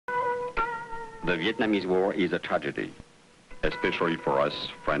The Vietnamese War is a tragedy, especially for us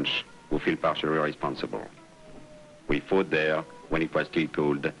French who feel partially responsible. We fought there when it was still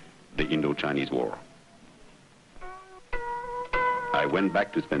called the Indo-Chinese War. I went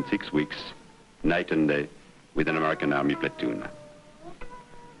back to spend 6 weeks, night and day, with an American Army platoon.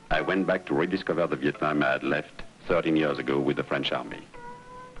 I went back to rediscover the Vietnam I had left 13 years ago with the French Army.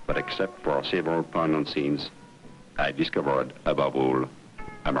 But except for several poignant scenes, I discovered, above all,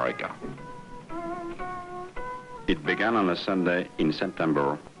 America. It began on a Sunday in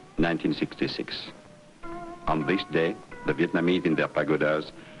September 1966. On this day, the Vietnamese in their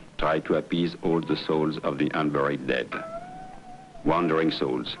pagodas tried to appease all the souls of the unburied dead. Wandering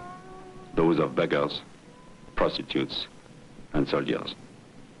souls, those of beggars, prostitutes, and soldiers.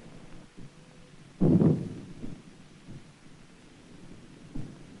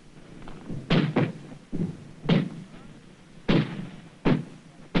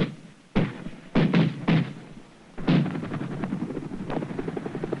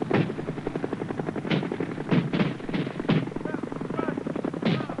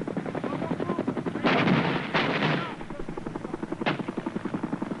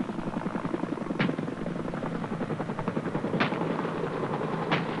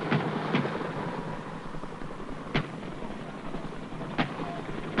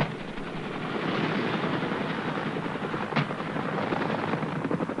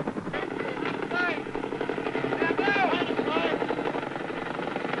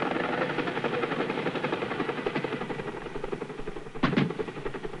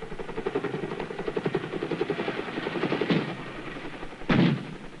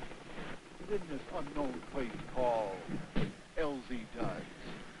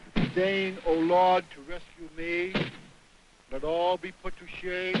 Deign, O Lord, to rescue me. Let all be put to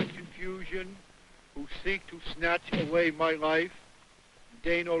shame and confusion who seek to snatch away my life.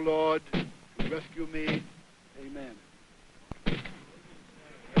 Deign, O Lord, to rescue me. Amen.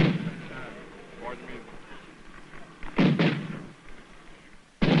 Pardon me.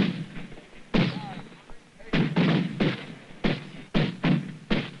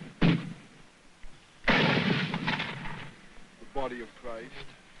 The body of Christ.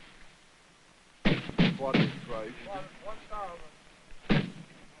 The body of Christ.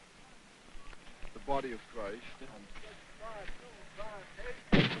 The body of Christ.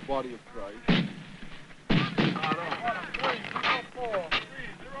 The body of Christ. 304.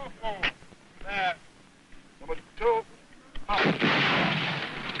 Number 2.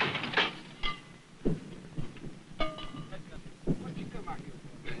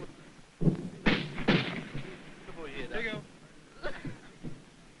 There you go.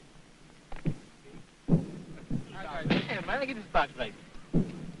 Hey, man, get this box right.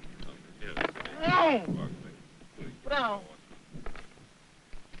 No! Put down.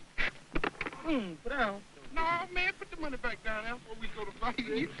 Put down. No, man, put the money back down there before we go to fight.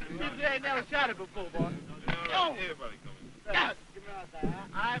 You ain't never shot it before, boy. No! Everybody coming. Get me out there.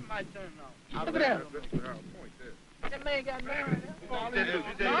 I have my turn now. Look at that. That man got married.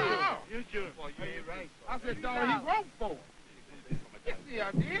 No! You should. You're right. I said, dog, he wrote for it. You see,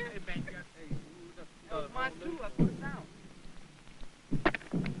 I did. That was mine too. I put it down.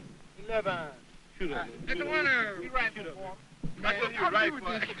 11. Shoot up. That's the one. You right for him. I said you right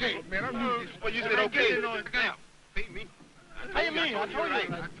for him. Okay, man, I'm using this. Well, you said okay. Now, pay me. How you mean? I told you.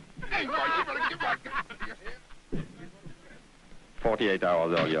 Hey, boy, you better get back. 48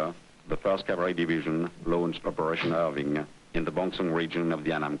 hours earlier, the 1st Cavalry Division launched Operation Irving in the Bong Sung region of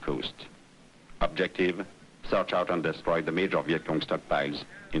the Annam coast. Objective, search out and destroy the major Viet Cong stockpiles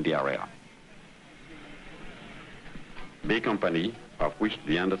in the area. B Company, of which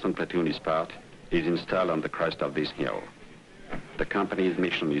the Anderson Platoon is part, is installed on the crest of this hill. The company's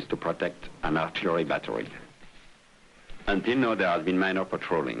mission is to protect an artillery battery. Until now, there has been minor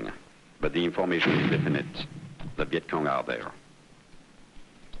patrolling, but the information is definite. The Viet Cong are there.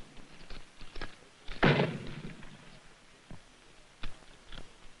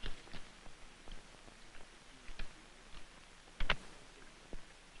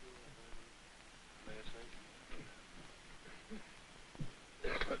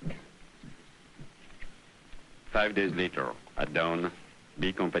 Five days later, at dawn,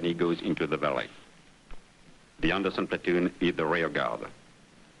 B Company goes into the valley. The Anderson Platoon is the rear guard.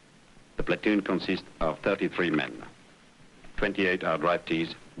 The platoon consists of 33 men. 28 are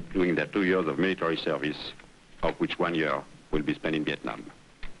draftees doing their 2 years of military service, of which 1 year will be spent in Vietnam.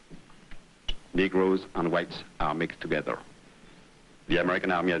 Negroes and whites are mixed together. The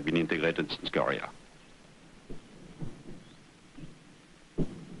American Army has been integrated since Korea.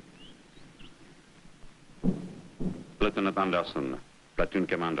 Lieutenant Anderson, platoon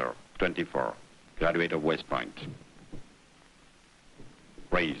commander, 24, graduate of West Point.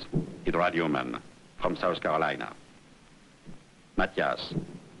 Reyes is radioman from South Carolina. Matthias,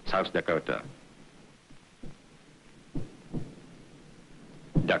 South Dakota.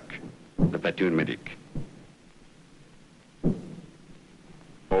 Duck, the platoon medic.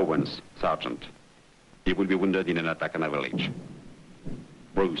 Owens, sergeant. He will be wounded in an attack on a village.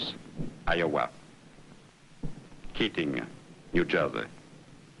 Bruce, Iowa. Keating, New Jersey.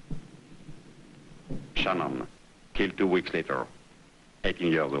 Shannon, killed 2 weeks later,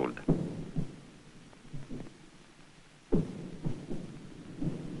 18 years old.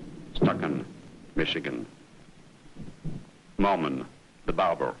 Stockton, Michigan. Mormon, the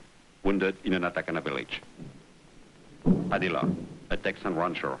barber, wounded in an attack on a village. Padilla, a Texan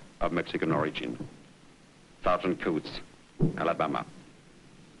rancher of Mexican origin. Sergeant Coates, Alabama.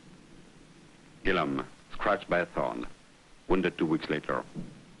 Gillum, scratched by a thorn, wounded 2 weeks later.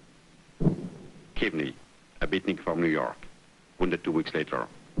 Kivney, a beatnik from New York, wounded 2 weeks later.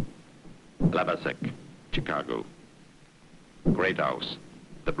 Labasek, Chicago. Greathouse,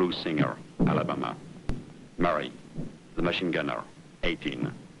 the blues singer, Alabama. Murray, the machine gunner,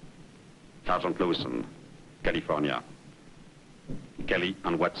 18. Sergeant Lawson, California. Kelly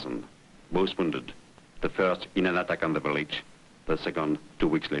and Watson, both wounded. The first in an attack on the village, the second 2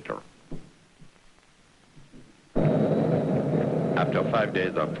 weeks later. After 5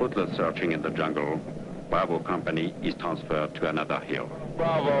 days of fruitless searching in the jungle, Bravo Company is transferred to another hill.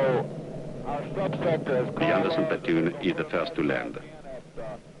 Bravo, our subsector is The Anderson Platoon is the first to land.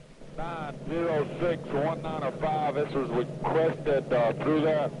 906-1905. This was requested through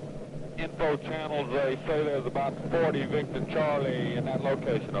their info channels. They say there's about 40 Victor Charlie in that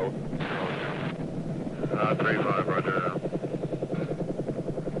location. Over. 3-5, roger.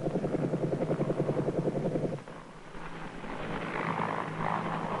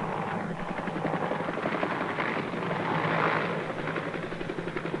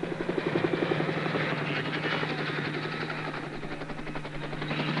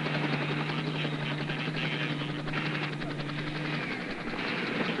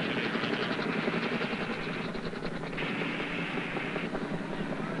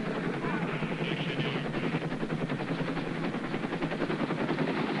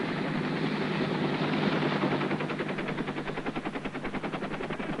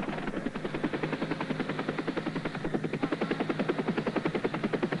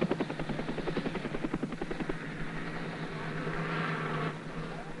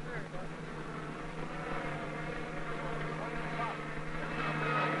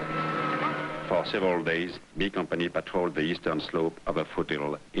 For several days, B Company patrolled the eastern slope of a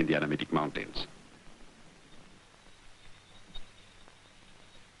foothill in the Anamitic Mountains.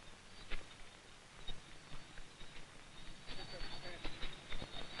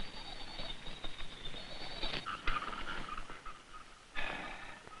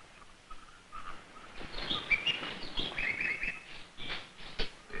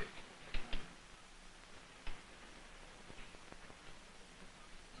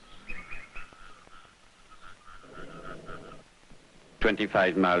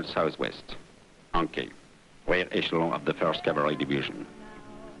 "25 miles southwest, Anke, rear echelon of the 1st Cavalry Division.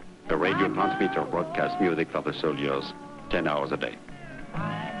 A radio transmitter broadcasts music for the soldiers 10 hours a day.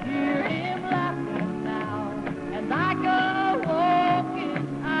 I hear him laughing now as I go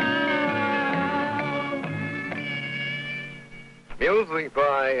walking out. Music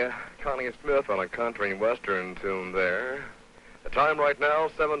by Connie Smith on a country and western tune there. The time right now,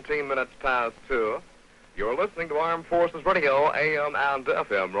 17 minutes past 2. You're listening to Armed Forces Radio, AM and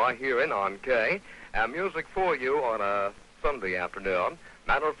FM, right here in On K. And music for you on a Sunday afternoon.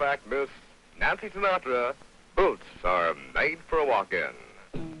 Matter of fact, Miss Nancy Sinatra, boots are made for a walk-in.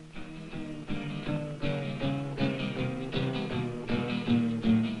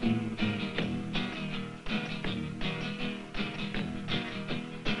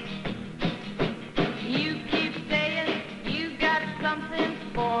 You keep saying you got something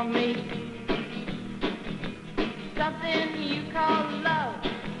for me. Something you call love,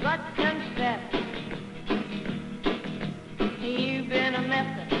 but confess. You've been a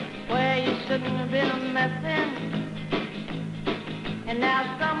messin' where you shouldn't have been a messin'. And now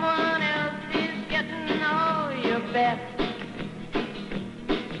someone else is getting all your best.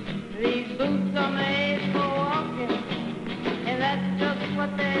 These boots are made for walking, and that's just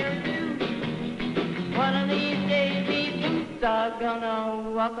what they'll do. One of these days these boots are gonna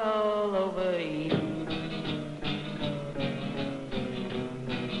walk all over you.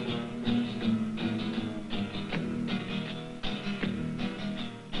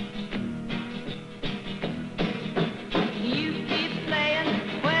 You keep playing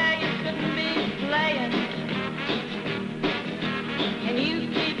where you shouldn't be playing.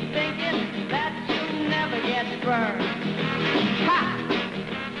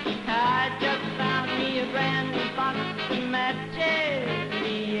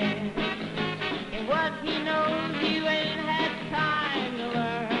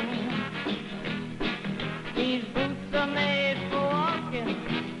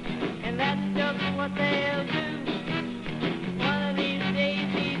 what they'll do. One of these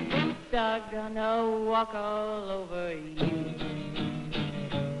days these boots are gonna walk all over you.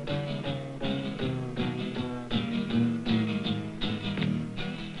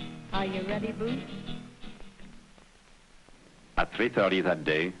 Are you ready, Boots? At 3:30 that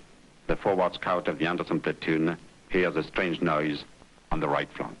day, the forward scout of the Anderson Platoon hears a strange noise on the right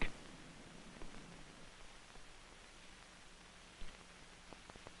flank.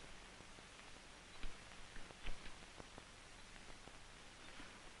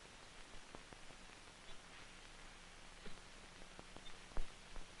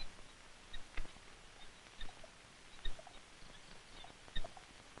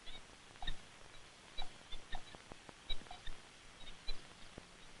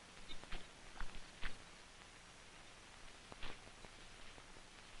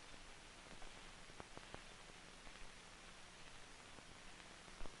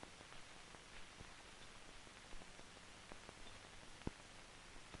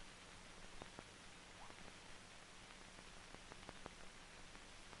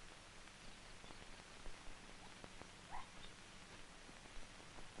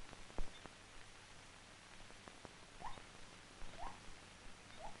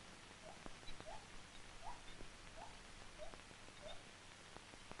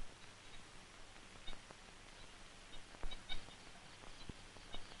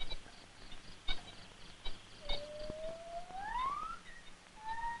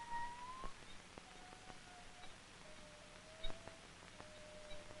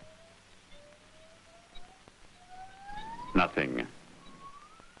 Nothing.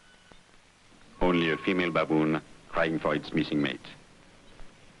 Only a female baboon crying for its missing mate.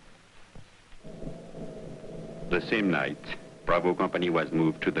 The same night, Bravo Company was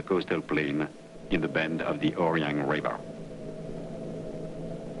moved to the coastal plain in the bend of the Oriang River.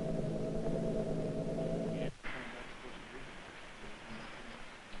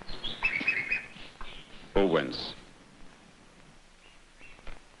 Owens.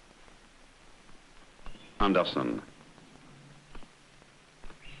 Anderson.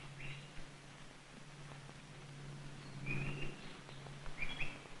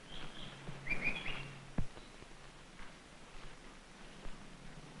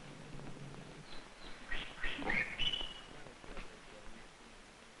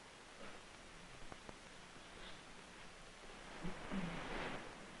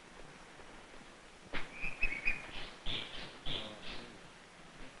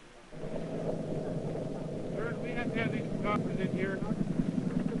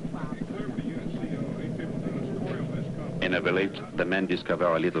 In a village, the men discover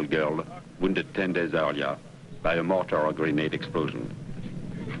a little girl wounded 10 days earlier by a mortar or grenade explosion.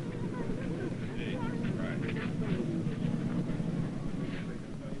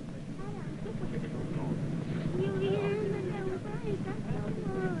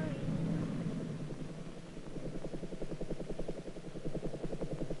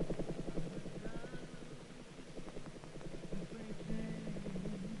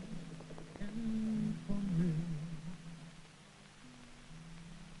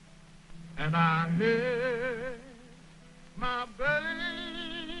 And I heard my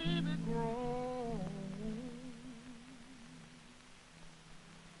baby groan,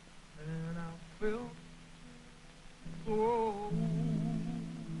 and I felt so.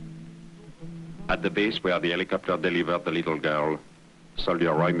 At the base where the helicopter delivered the little girl,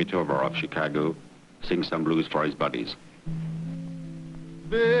 Soldier Roy Mitover of Chicago sings some blues for his buddies.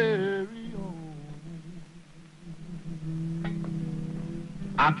 Very old.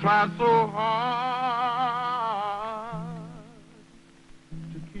 I tried so hard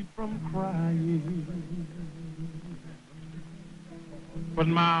to keep from crying, but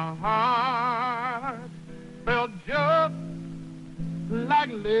my heart felt just like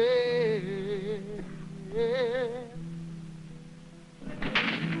lead.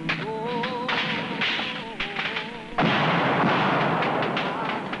 Oh.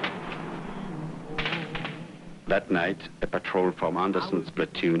 That night, a patrol from Anderson's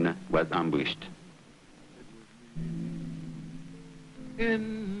platoon was ambushed.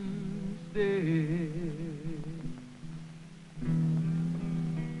 In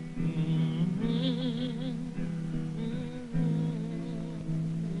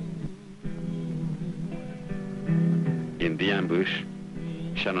the ambush,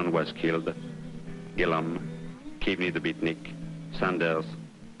 Shannon was killed. Gillum, Keaveney the beatnik, Sanders,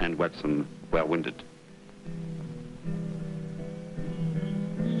 and Watson were wounded.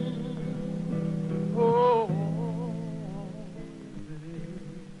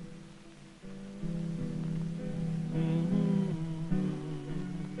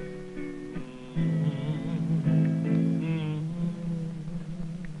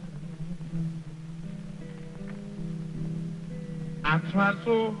 I tried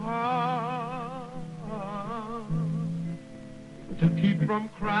so hard to keep from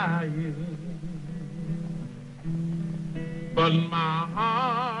crying, but my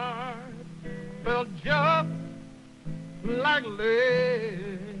heart felt just like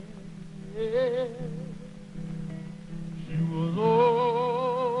lead. She was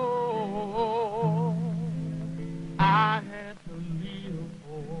all I had to live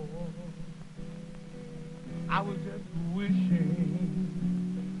for. I was just wishing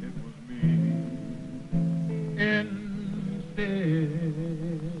it was me instead.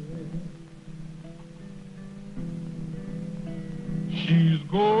 She's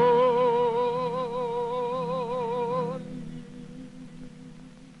gone.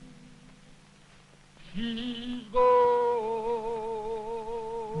 She's gone.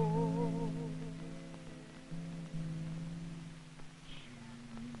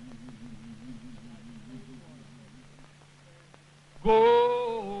 Gone.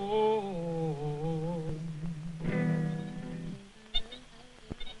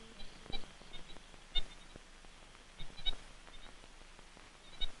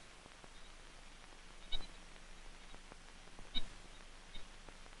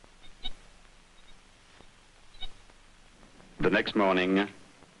 The next morning,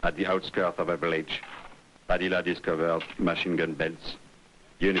 at the outskirts of a village, Padilla discovered machine gun belts,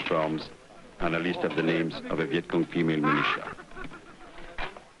 uniforms, and a list of the names of a Viet Cong female militia.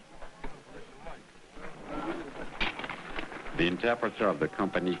 The interpreter of the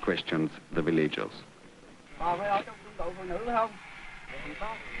company questions the villagers.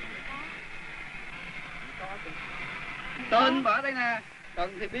 Tên ở đây nè,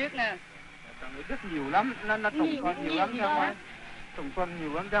 cần thì biết nè. Cần thì biết nhiều lắm, nó trùng phân nhiều lắm ra ngoài. Trùng phân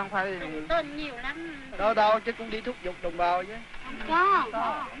nhiều lắm ra phải. Tên nhiều lắm. Đâu chứ cũng đi thúc giục đồng bào chứ.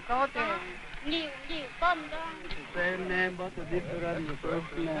 Không có chứ. Nhiều con đó. Tên name both the different the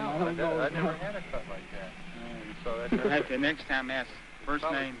first name. I never had a cut like that. So that's the next time ask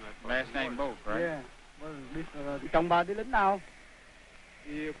first name, last name both, right? Yeah. Chồng bà đi lính nào?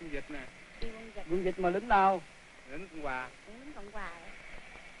 Đi quân dịch nè. Quân dịch mà lính nào? Lính Cộng Hòa. Lính Cộng Hòa.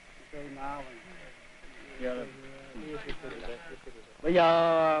 Bây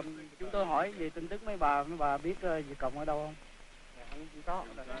giờ chúng tôi hỏi về tin tức mấy bà biết Việt Cộng ở đâu không? Không có.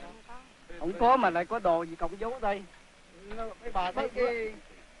 Không có mà lại có đồ Việt Cộng giấu ở đây. Mấy bà thấy cái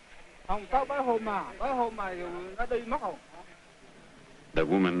không có mấy hôm mà nó đi mất rồi. The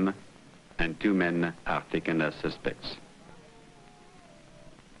woman and two men are taken as suspects.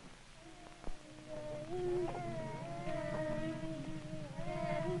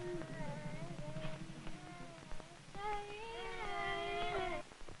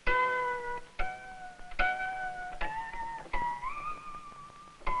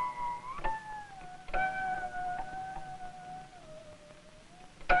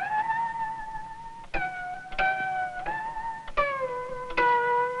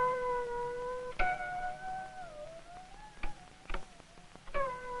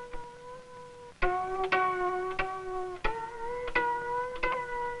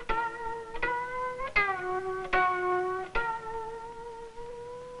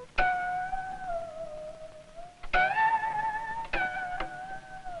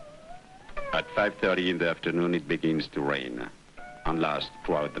 At 5:30 in the afternoon, it begins to rain and lasts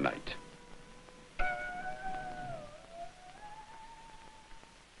throughout the night.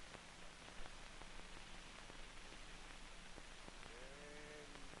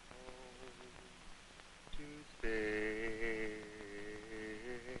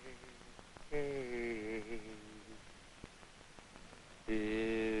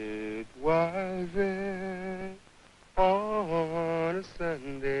 It wasn't on a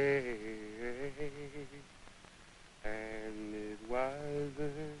Sunday, and it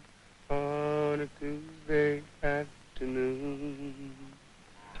wasn't on a Tuesday afternoon,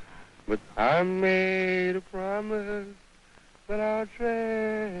 but I made a promise that I'll treasure,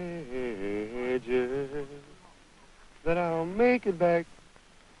 that I'll make it back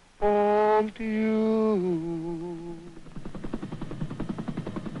home to you.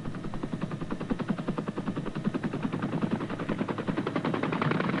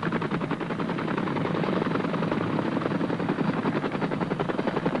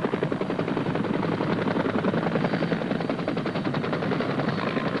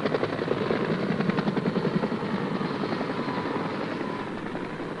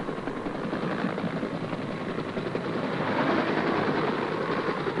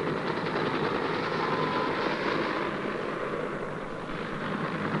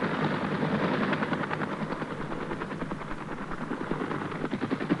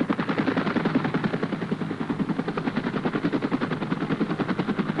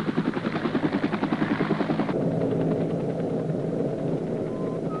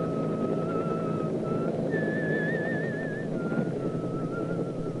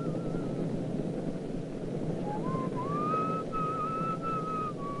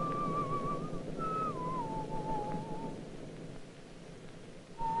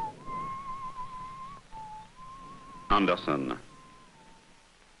 Anderson.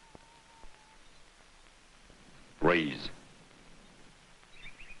 Raise.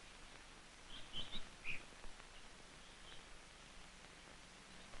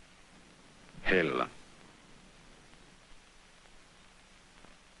 Hill.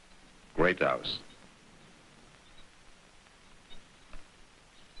 Great House.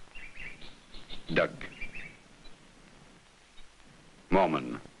 Doug.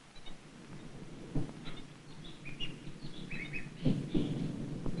 Mormon.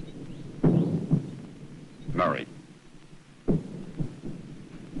 Murray.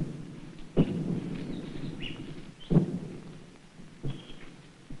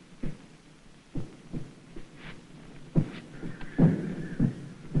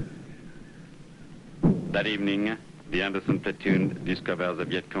 That evening, the Anderson Platoon discovers a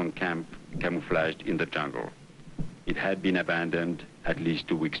Viet Cong camp camouflaged in the jungle. It had been abandoned at least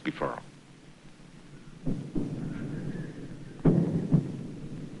 2 weeks before.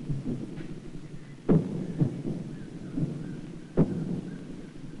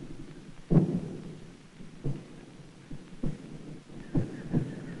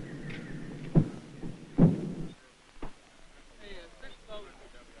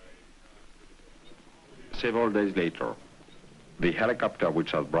 Several days later, the helicopter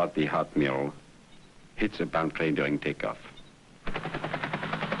which has brought the hot meal hits a bound plane during takeoff.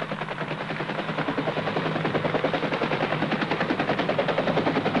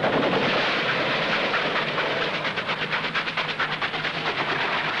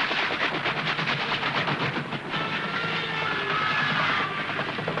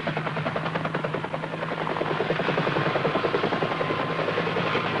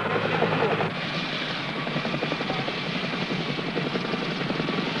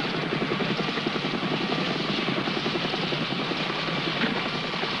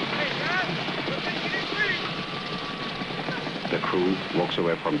 The crew walks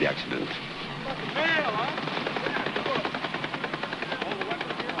away from the accident.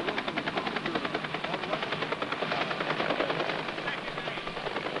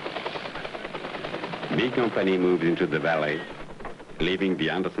 B Company moves into the valley, leaving the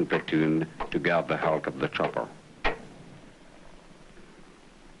Anderson Platoon to guard the hulk of the chopper.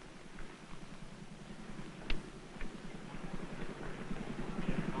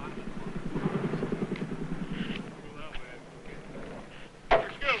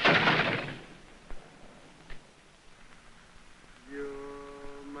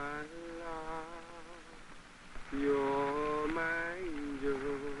 You're my angel,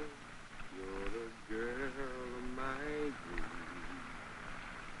 you're the girl of my dreams.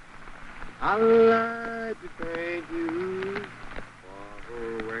 I'd like to thank you for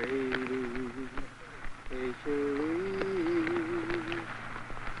waiting patiently.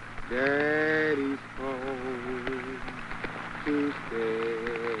 Daddy's home to stay.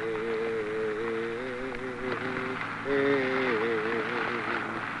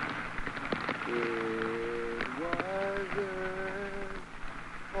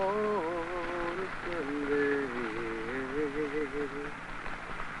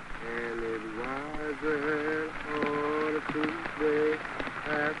 On a Tuesday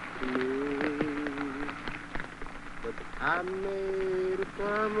afternoon, but I made a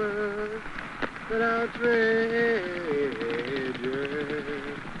promise that I'll treasure,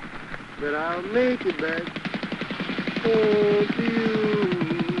 that I'll make it back home to you.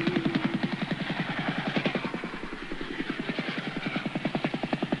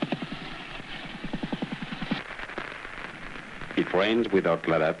 It rains without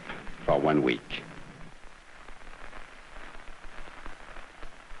let up for 1 week.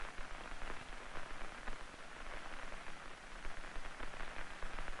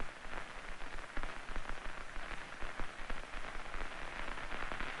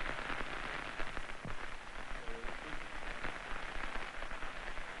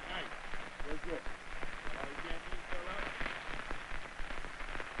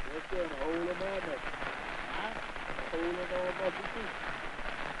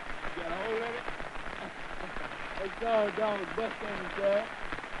 Down the bus on the side.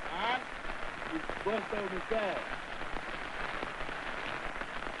 Alright? It's bus on the side.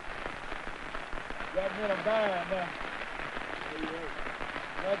 Got me in a bind now.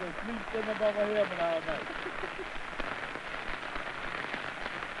 Got to sleep sitting up on my helmet all night.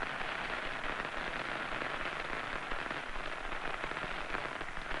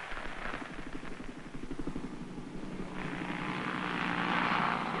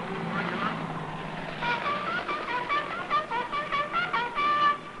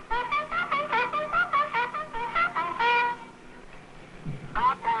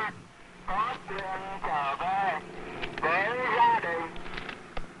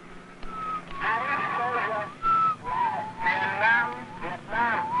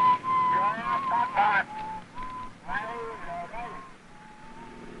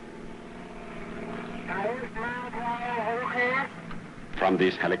 From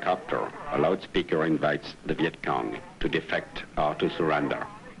this helicopter, a loudspeaker invites the Viet Cong to defect or to surrender.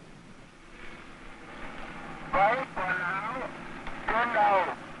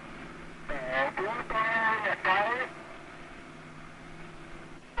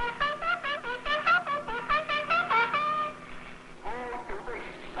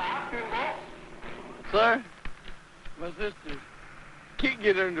 Sir, my sister can't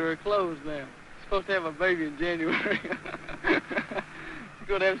get under her clothes now. Supposed to have a baby in January. She's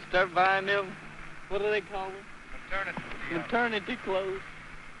gonna have to start buying them. What do they call them? Maternity clothes.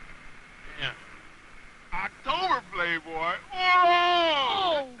 Yeah. October Playboy.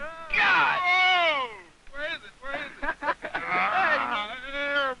 Oh! God! Oh! Where is it? Where is it?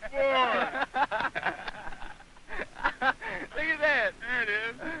 Airport! Look at that. There it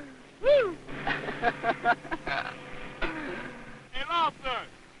is. Woo! Hey, Lobster,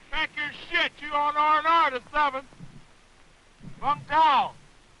 pack your shit. You on R&R the 7th. Bunk down.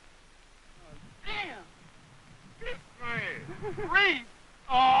 Damn. Get man. Reef.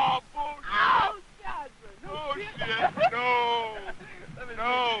 Oh, bullshit. Oh, God, sir. No Oh, shit. shit. No.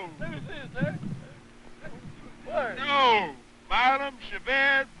 No. Let me see it, sir. Where? No. Bottom,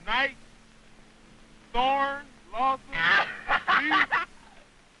 Chavez, Knight, Thorn, Lawson, Reef.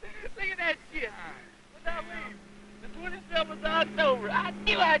 Look at that shit. What that mean? The 27th of October. I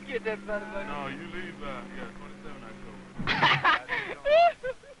knew I'd get that motherfucker. No, you leave, 27 October.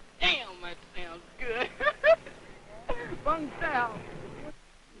 Damn, that sounds good. Bung down.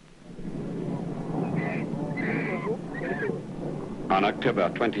 On October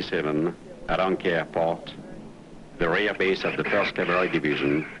 27, at Anke Airport, the rear base of the 1st Cavalry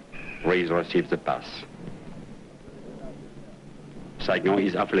Division, Reyes receives the pass. Saigon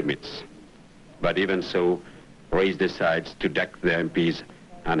is off limits, but even so, Reyes decides to deck the MPs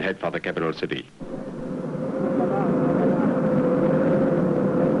and head for the capital city.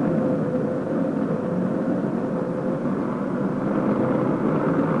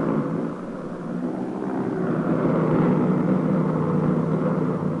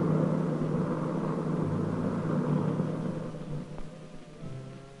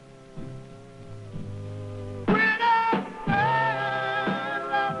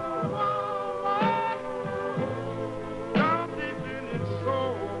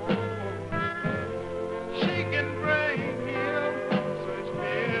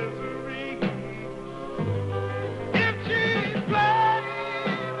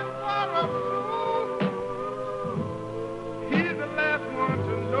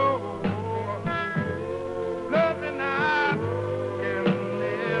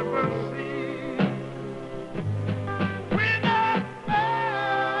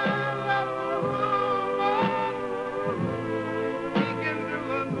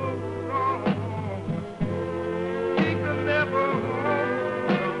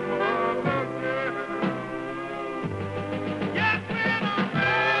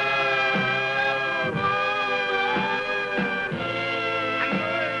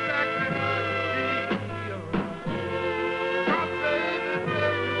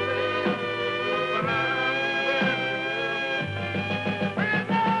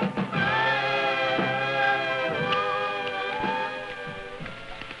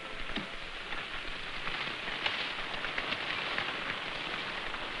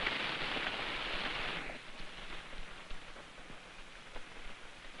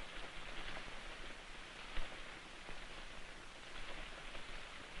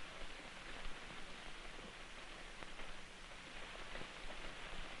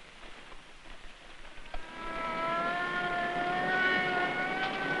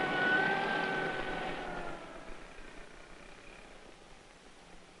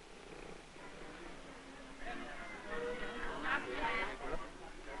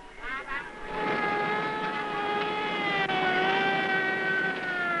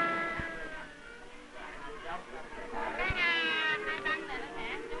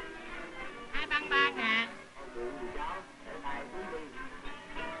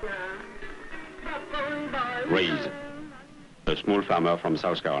 Reyes, a small farmer from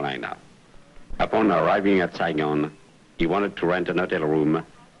South Carolina. Upon arriving at Saigon, he wanted to rent an hotel room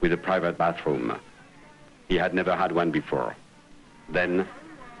with a private bathroom. He had never had one before. Then,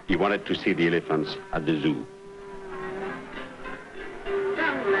 he wanted to see the elephants at the zoo.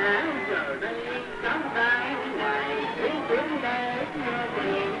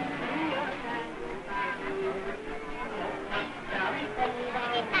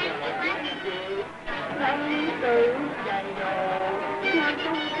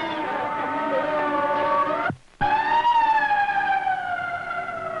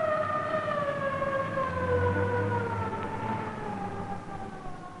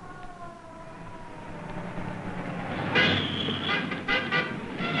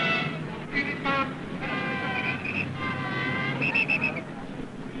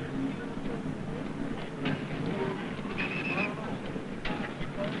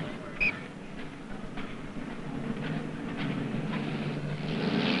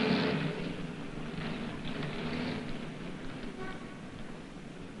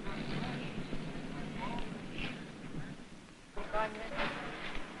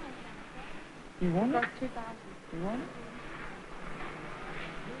 You want it? 2,000. You want it?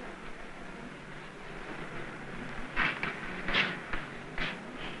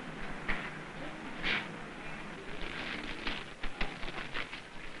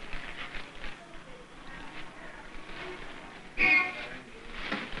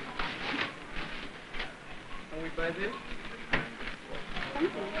 Can we buy this?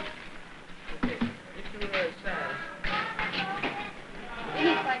 Something. Okay. It's your size.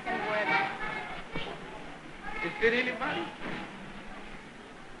 Any size and whatever. It fit anybody?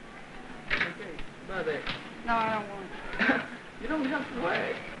 Okay, buy that. No, I don't want it. You don't have to wear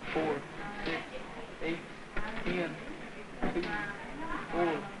it. 4, 6, 8, 10, 2,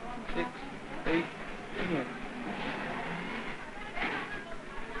 4, 6, 8, 10.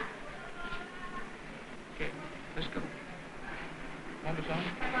 Okay, let's go. Anderson?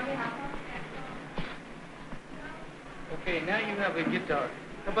 Okay, now you have a guitar.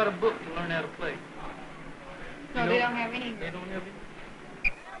 How about a book to learn how to play? No, they don't have any. They don't have it?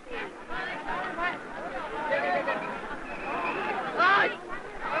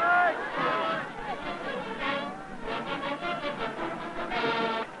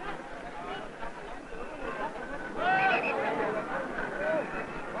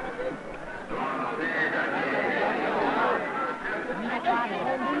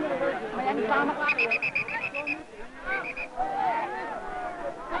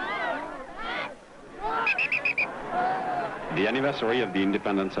 The anniversary of the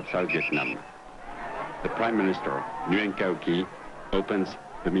independence of South Vietnam. The Prime Minister, Nguyen Cao Ky, opens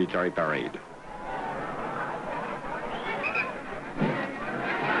the military parade.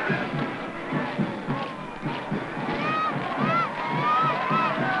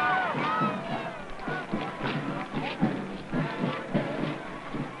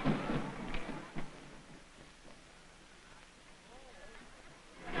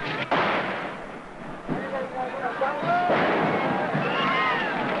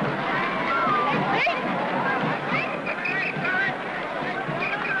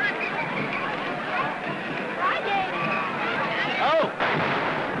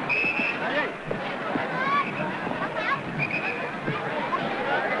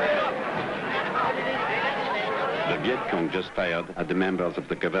 The Viet Cong just fired at the members of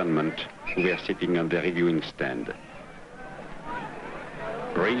the government who were sitting on the reviewing stand.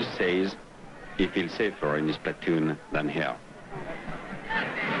 Reyes says he feels safer in his platoon than here.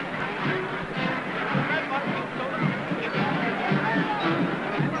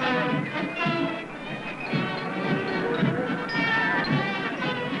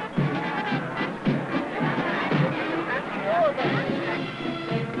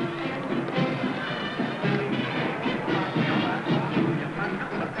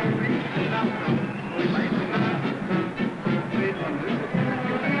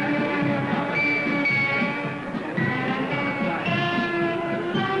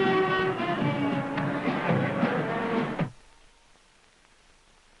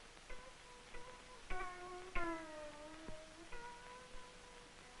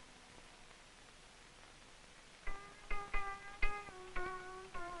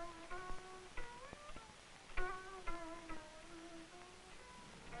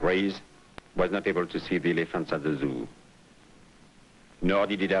 Reyes was not able to see the elephants at the zoo, nor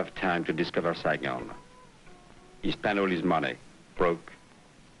did he have time to discover Saigon. He spent all his money, broke.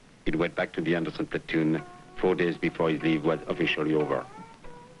 He went back to the Anderson Platoon 4 days before his leave was officially over.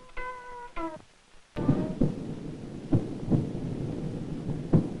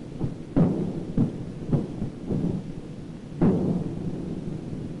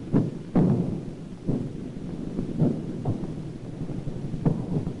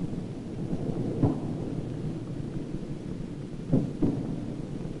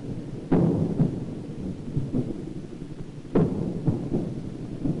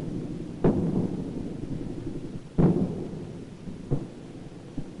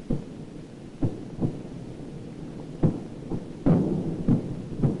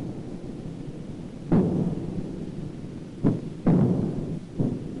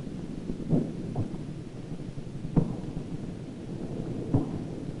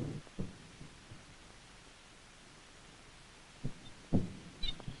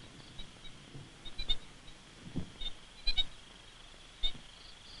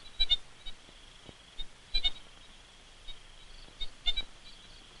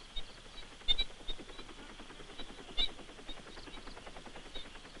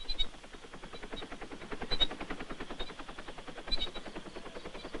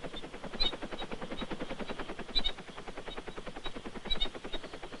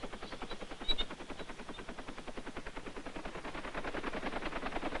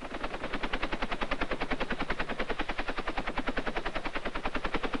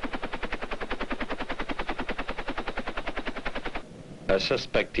 A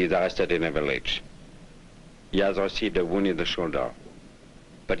suspect is arrested in a village. He has received a wound in the shoulder,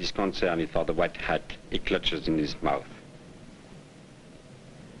 but his concern is for the white hat he clutches in his mouth.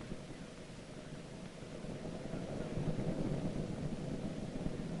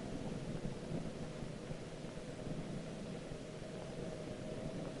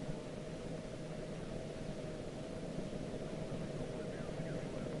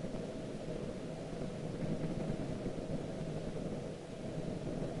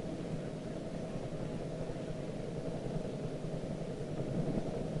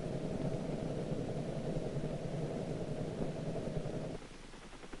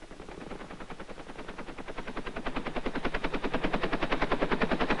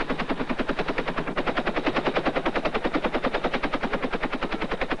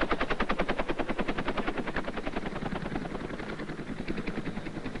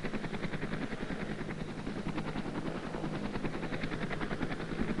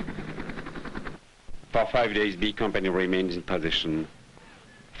 For 5 days, B Company remains in position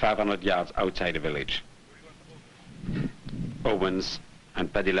 500 yards outside the village. Owens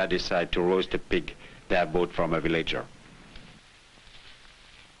and Padilla decide to roast a pig they have bought from a villager.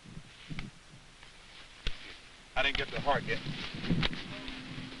 I didn't get the heart yet.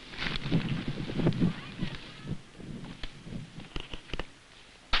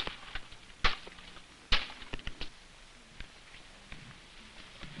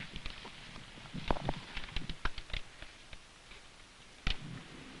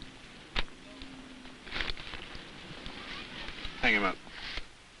 Hang him up.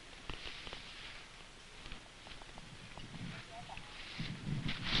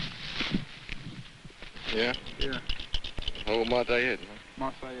 Yeah? Yeah. Hold my day head.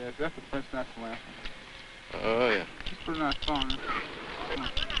 Marseille, yes. That's the French national anthem. Oh, yeah. It's a pretty nice song.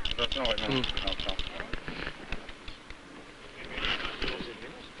 No.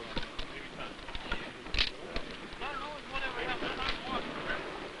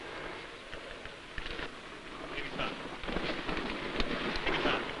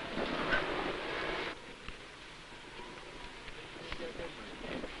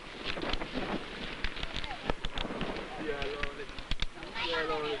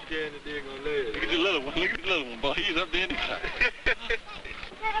 Look at the little one. Look at the little one, boy. He's up there anytime.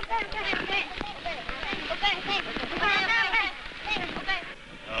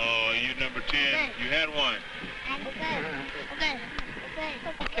 Oh, you number 10. You had one.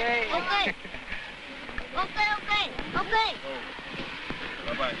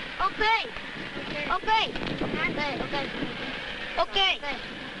 Bye-bye.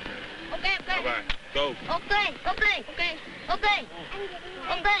 Bye-bye. Go.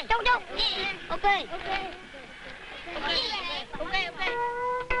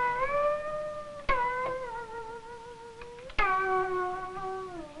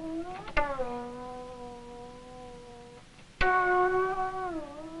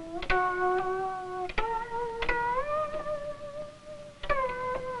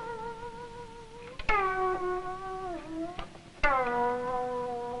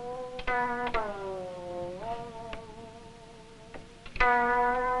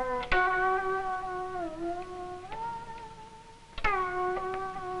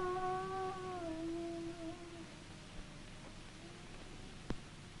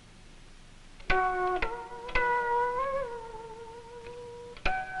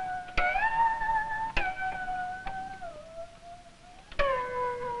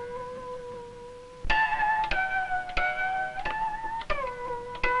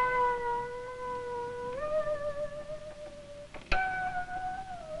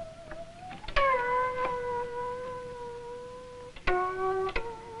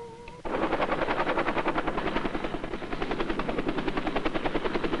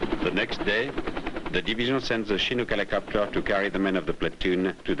 The next day, the division sends a Chinook helicopter to carry the men of the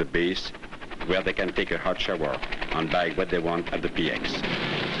platoon to the base, where they can take a hot shower and buy what they want at the PX.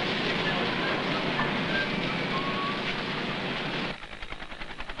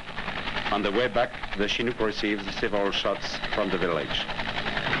 On the way back, the Chinook receives several shots from the village.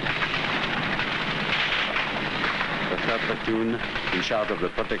 The 3rd platoon, in charge of the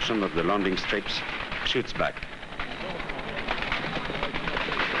protection of the landing strips, shoots back.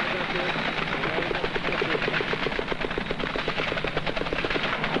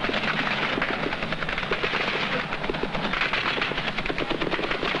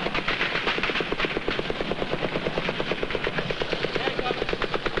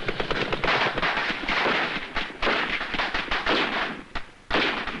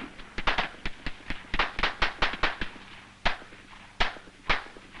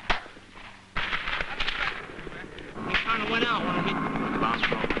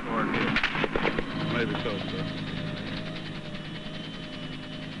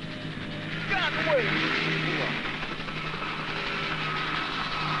 way.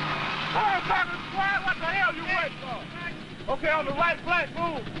 Hold back and squad, what the hell you waiting for? Okay, on the right flank,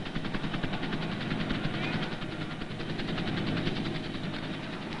 move.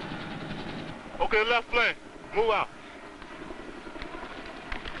 Okay, left flank, move out.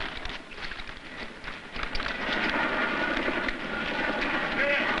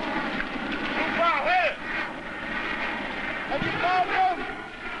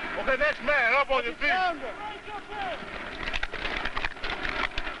 Okay, next man, up on your feet.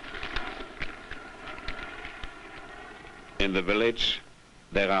 In the village,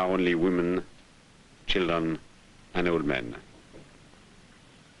 there are only women, children, and old men.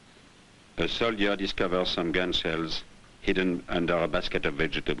 A soldier discovers some gun shells hidden under a basket of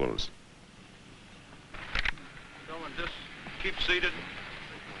vegetables. Gentlemen, just keep seated.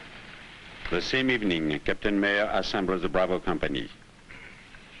 The same evening, Captain Mayer assembles the Bravo Company.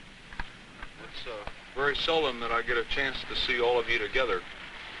 It's very seldom that I get a chance to see all of you together.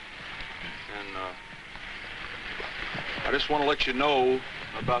 And I just want to let you know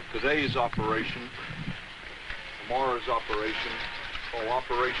about today's operation, tomorrow's operation, called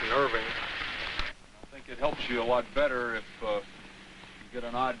Operation Irving. I think it helps you a lot better if you get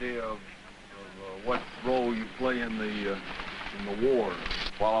an idea of what role you play in the war.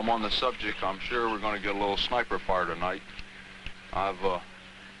 While I'm on the subject, I'm sure we're going to get a little sniper fire tonight. I've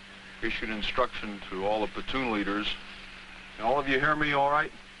issued instruction to all the platoon leaders. Can all of you hear me all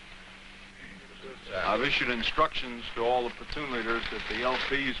right? I've issued instructions to all the platoon leaders that the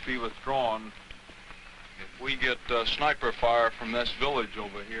LPs be withdrawn. If we get sniper fire from this village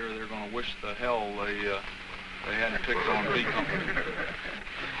over here, they're going to wish the hell they hadn't picked on B Company.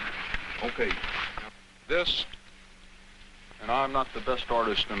 Okay. This, and I'm not the best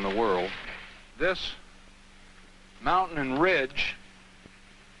artist in the world, this mountain and ridge,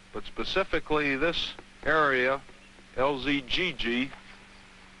 but specifically this area, LZGG,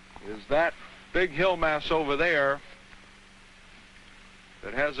 is that big hill mass over there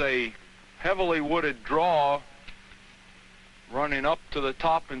that has a heavily wooded draw running up to the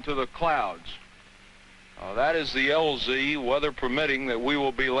top into the clouds. That is the LZ, weather permitting, that we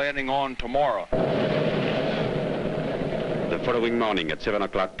will be landing on tomorrow. The following morning at 7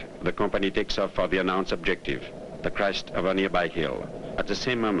 o'clock, the company takes off for the announced objective, the crest of a nearby hill. At the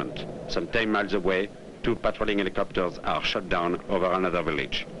same moment, some 10 miles away, 2 patrolling helicopters are shot down over another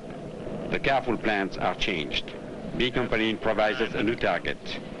village. The careful plans are changed. B Company improvises a new target,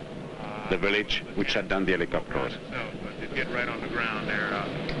 the village which shut down the helicopters. Just get right on the ground there.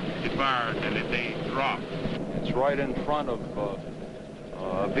 It fired and they dropped. It's right in front of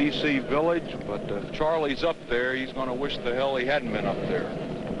VC Village, but if Charlie's up there, he's going to wish the hell he hadn't been up there.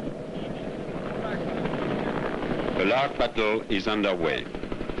 A large battle is underway.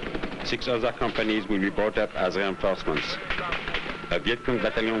 6 other companies will be brought up as reinforcements. A Viet Cong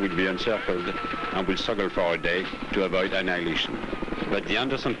battalion will be encircled and will struggle for a day to avoid annihilation. But the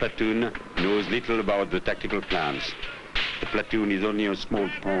Anderson Platoon knows little about the tactical plans. The platoon is only a small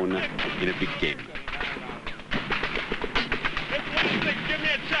pawn in a big game. Give me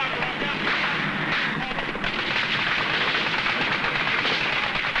a chopper.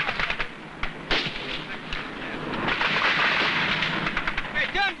 Hey,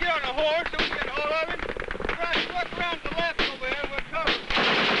 John, get on the horse so we can get a hold of him. Look around to the left over here. We're covered.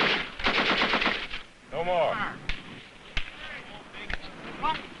 No more.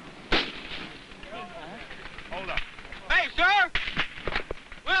 Hold up. Hey, sir!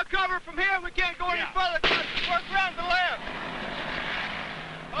 We're covered from here. We can't go any further. Work around to the left.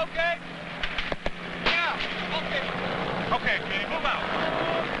 Okay. Yeah, okay. Okay, Kenny, move out.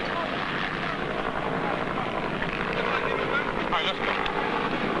 All right, let's go.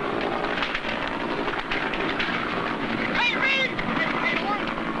 Hey, Reed!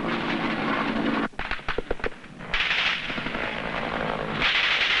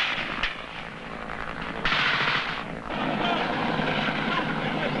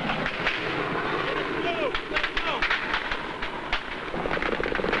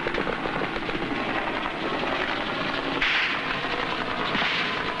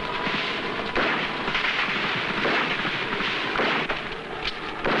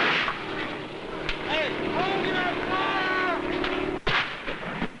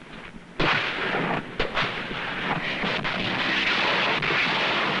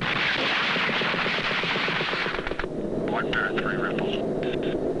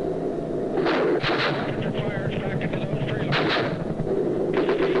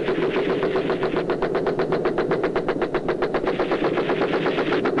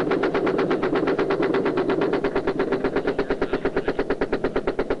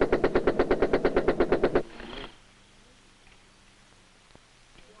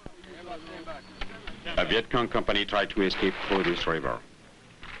 Viet Cong company tried to escape through this river.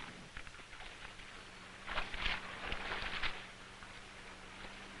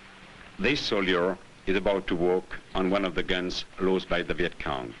 This soldier is about to walk on one of the guns lost by the Viet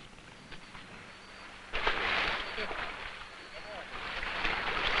Cong.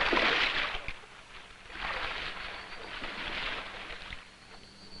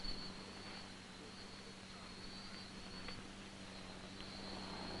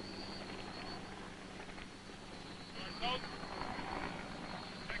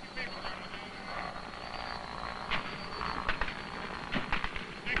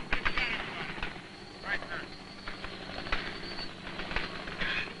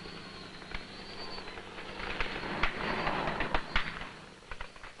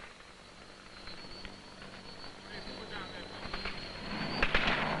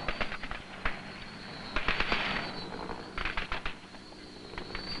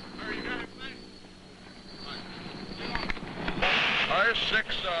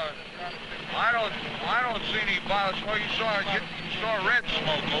 I don't see any violet smoke. You saw red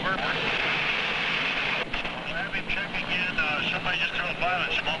smoke, over. I've been checking in. Somebody just threw a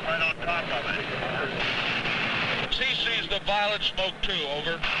violet smoke right on top of it. He sees the violet smoke too,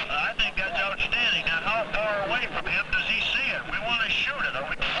 over. I think that's outstanding. Now, how far away from him does he see it? We want to shoot it.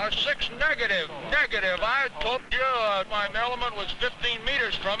 6 negative. I told you my element was 15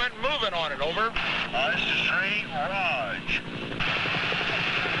 meters from it, moving on it, over. This is 3, Raj.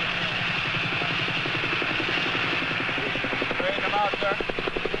 Bring them out, sir.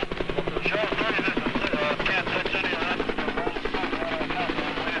 Sure, 30, this is 10-6 any of that.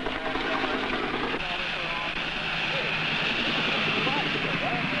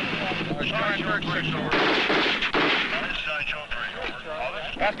 Sergeant 6, over.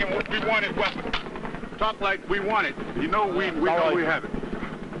 Ask him what we want his weapon. Talk like we want it. You know we know we have it.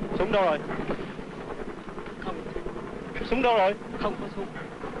 Súng đâu rồi? Súng đâu rồi? Không có súng.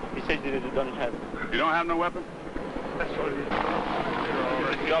 He said you don't have. You don't have no weapon? That's what it is.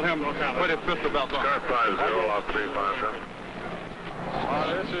 Tell him put his pistol belt on. Star 50, Lot 357.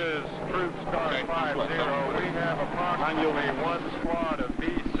 This is Troop Star 50. We have approximately one squad of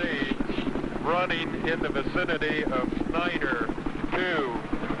BC running in the vicinity of Snyder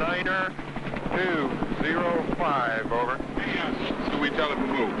 205, over. So we tell him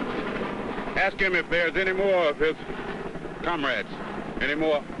to move. Ask him if there's any more of his comrades, any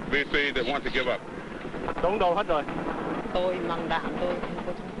more BC that want to give up. Đóng đầu hết rồi. Tôi mang đạn tôi không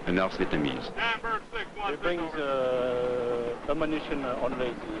có súng. Enough Vietnamese. He brings ammunition only.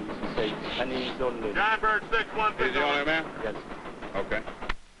 He says, and he's only. Bird 6-1. He's the only man? Yes. Okay.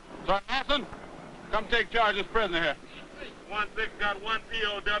 Sergeant Hanson, come take charge of this prisoner here. 1-6 got one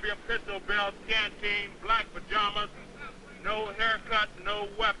POW, pistol belt, canteen, black pajamas, no haircut, no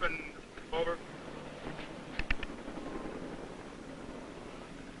weapon. Over.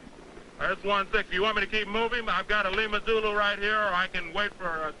 That's 1-6. You want me to keep moving? I've got a Lima Zulu right here, or I can wait for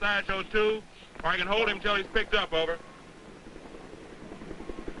a Sancho 2, or I can hold him till he's picked up, over.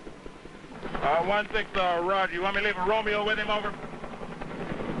 1-6, Roger. You want me to leave a Romeo with him, over?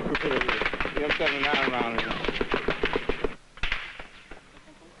 I'm 79 around here.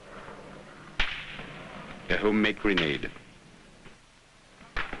 A homemade grenade.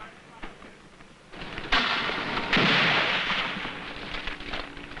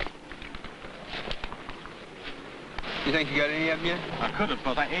 You think you got any of them yet? I could have,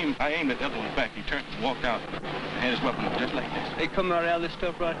 because I aimed at the other one's back. He turned and walked out and had his weapon just like this. They come right out of this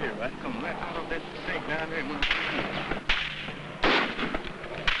stuff right here, right? Come right out of that sink down there.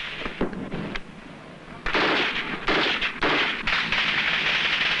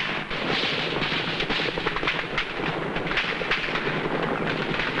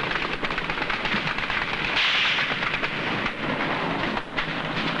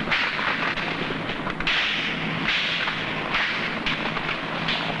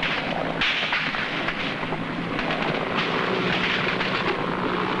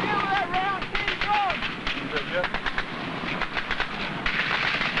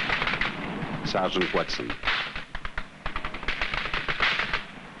 Sergeant Watson.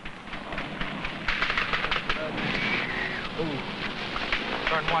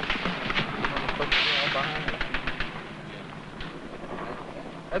 Sergeant Watson.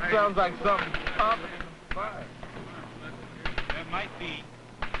 That sounds like something popping in the fire. There might be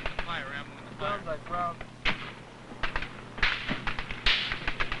fire ammo in the fire. Sounds like round.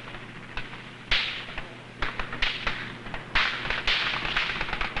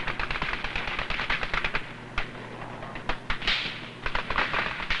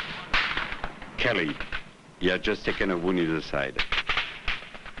 Kelly, you had just taken a wound in the side.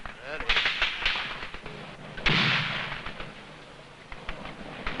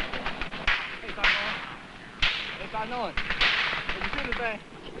 say?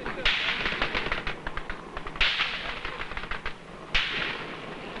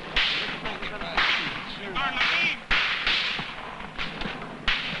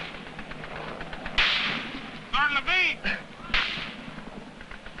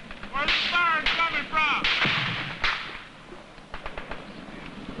 Where's the sirens coming from?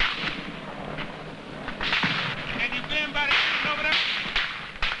 Can you see anybody shooting over there?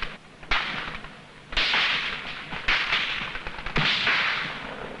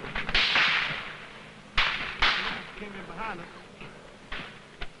 Came in behind us.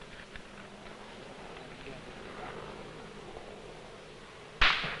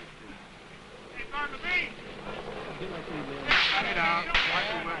 Hey, Sergeant Levine! Hey, down. Watch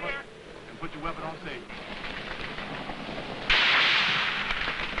your weapon. And put your weapon on safe.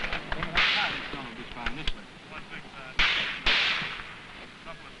 One big side.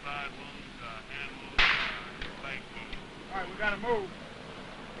 Couple of side wounds, hand wounds, leg wounds. All right, we gotta move.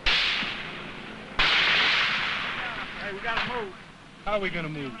 Hey, we gotta move. How are we gonna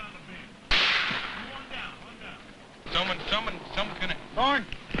move? Someone's gonna... Thorn!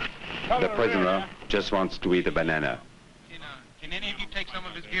 The prisoner just wants to eat a banana. Can any of you take some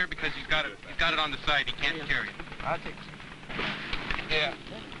of his gear because he's got it on the side. He can't carry it. I'll take it. Yeah.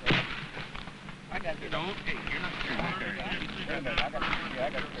 I got it. Don't. Hey, you're not carrying it. I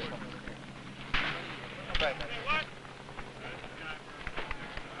got it. Hey, what?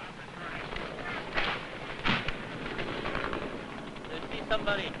 There's see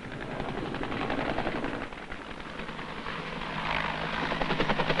somebody.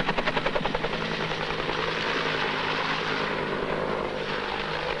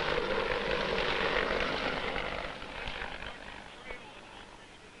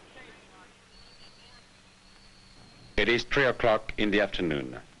 It is 3 o'clock in the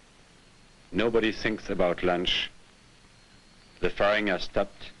afternoon. Nobody thinks about lunch. The firing has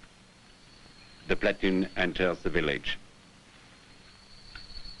stopped. The platoon enters the village.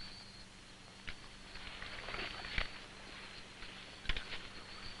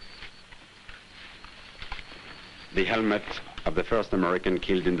 The helmet of the first American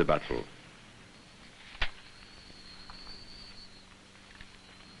killed in the battle.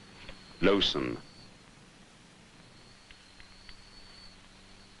 Lawson.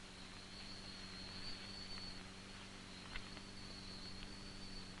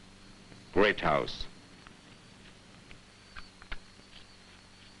 Great House.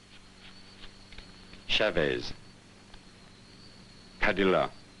 Chavez. Padilla.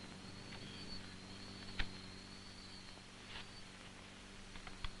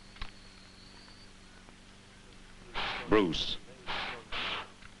 Bruce.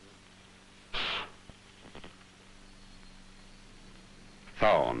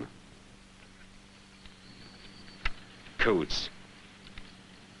 Thorn. Coates.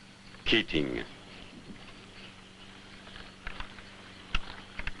 Keating.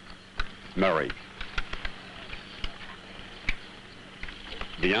 Murray.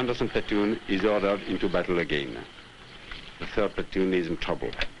 The Anderson Platoon is ordered into battle again. The 3rd Platoon is in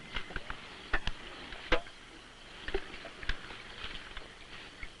trouble.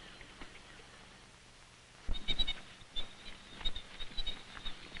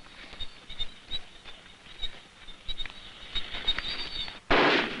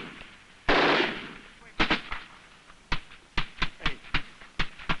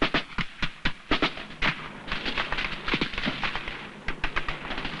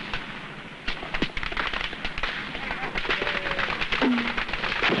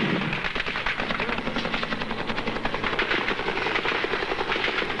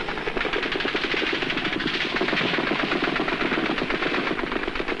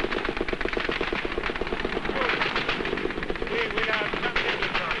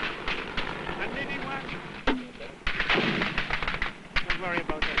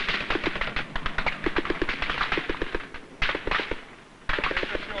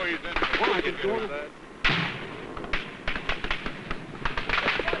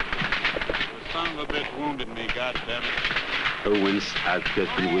 Son of a bitch wounded me, goddammit. Owens has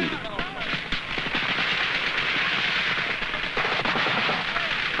just been wounded.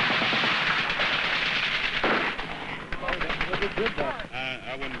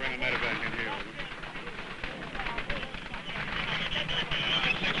 I wouldn't bring a medevac in here.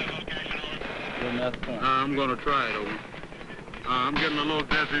 I'm gonna try it, over. I'm getting a little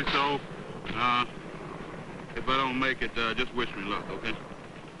dizzy, so if I don't make it, just wish me luck, okay?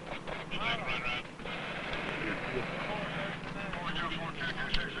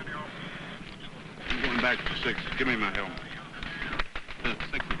 I'm going back to 6. Give me my helmet.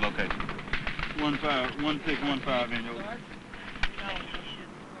 6 is located. 1-6-1-5 in your.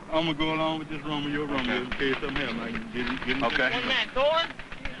 I'm gonna go along with this Romeo in case something happens. I can get him. Okay. One man, Thorne,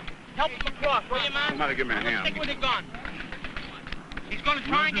 help him across, will you, man? Somebody give me a hand. Stick with the gun. He's gonna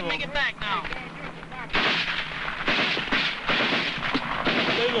try and make it back now.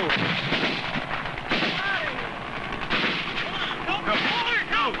 Stay low.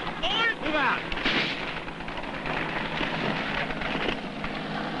 Move out.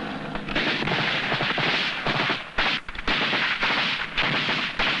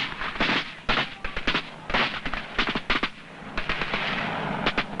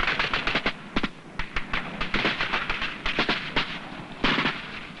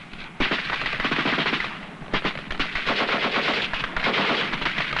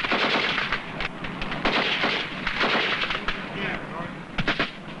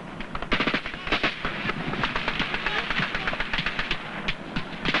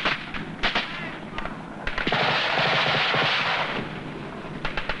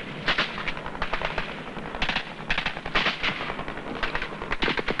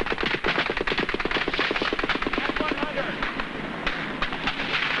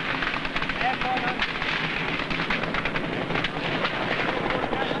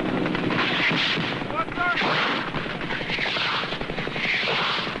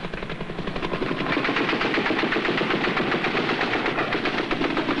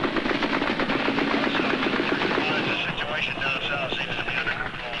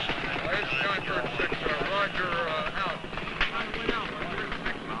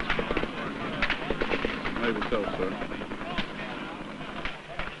 Maybe so, sir.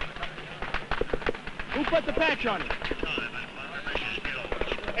 Who put the patch on it?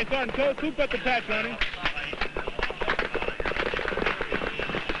 Hey, Sergeant Coates, who put the patch on it?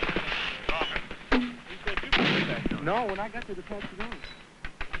 No, when I got to the patch, you on.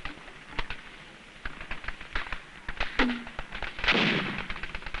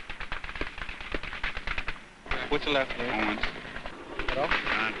 What's the left name? Owens. Hello?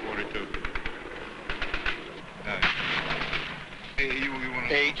 942. Hey, you want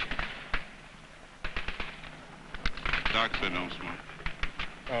to... Age? Doc said no smoke.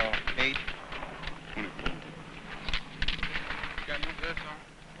 Age? 24. Got any of this on?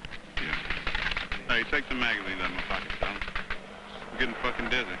 Yeah. Hey, take the magazines out of my pocket, son. I'm getting fucking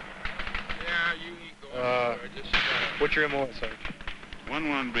dizzy. Yeah, you eat go. Just, What's your MO, sir?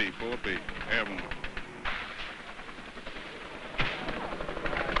 11B, 4B, airborne.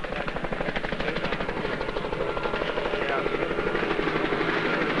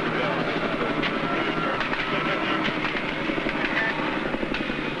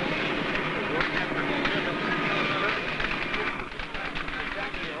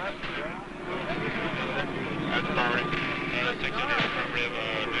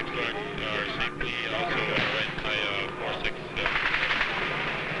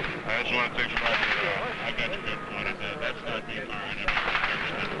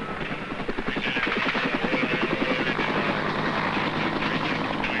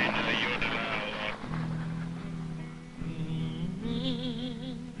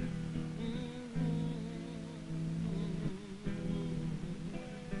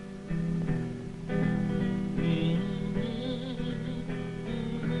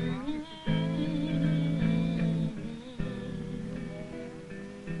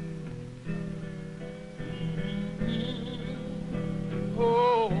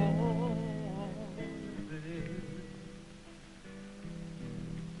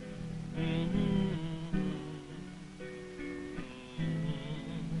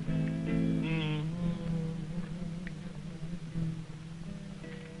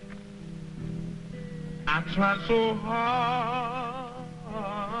 I tried so hard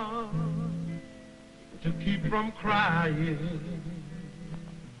to keep from crying,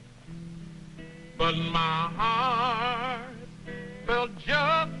 but my heart felt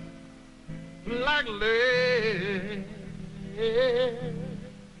just like lead.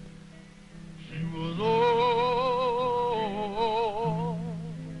 She was all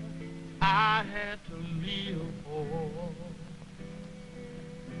I had to live for.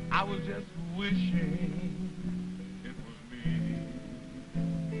 I was just wishing it was me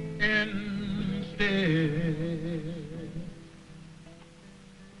instead.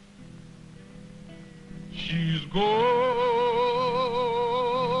 She's gone.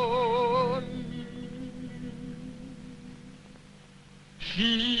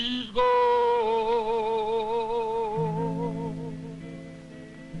 She's gone.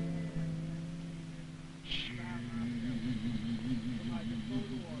 She's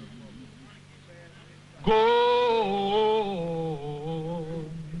gone.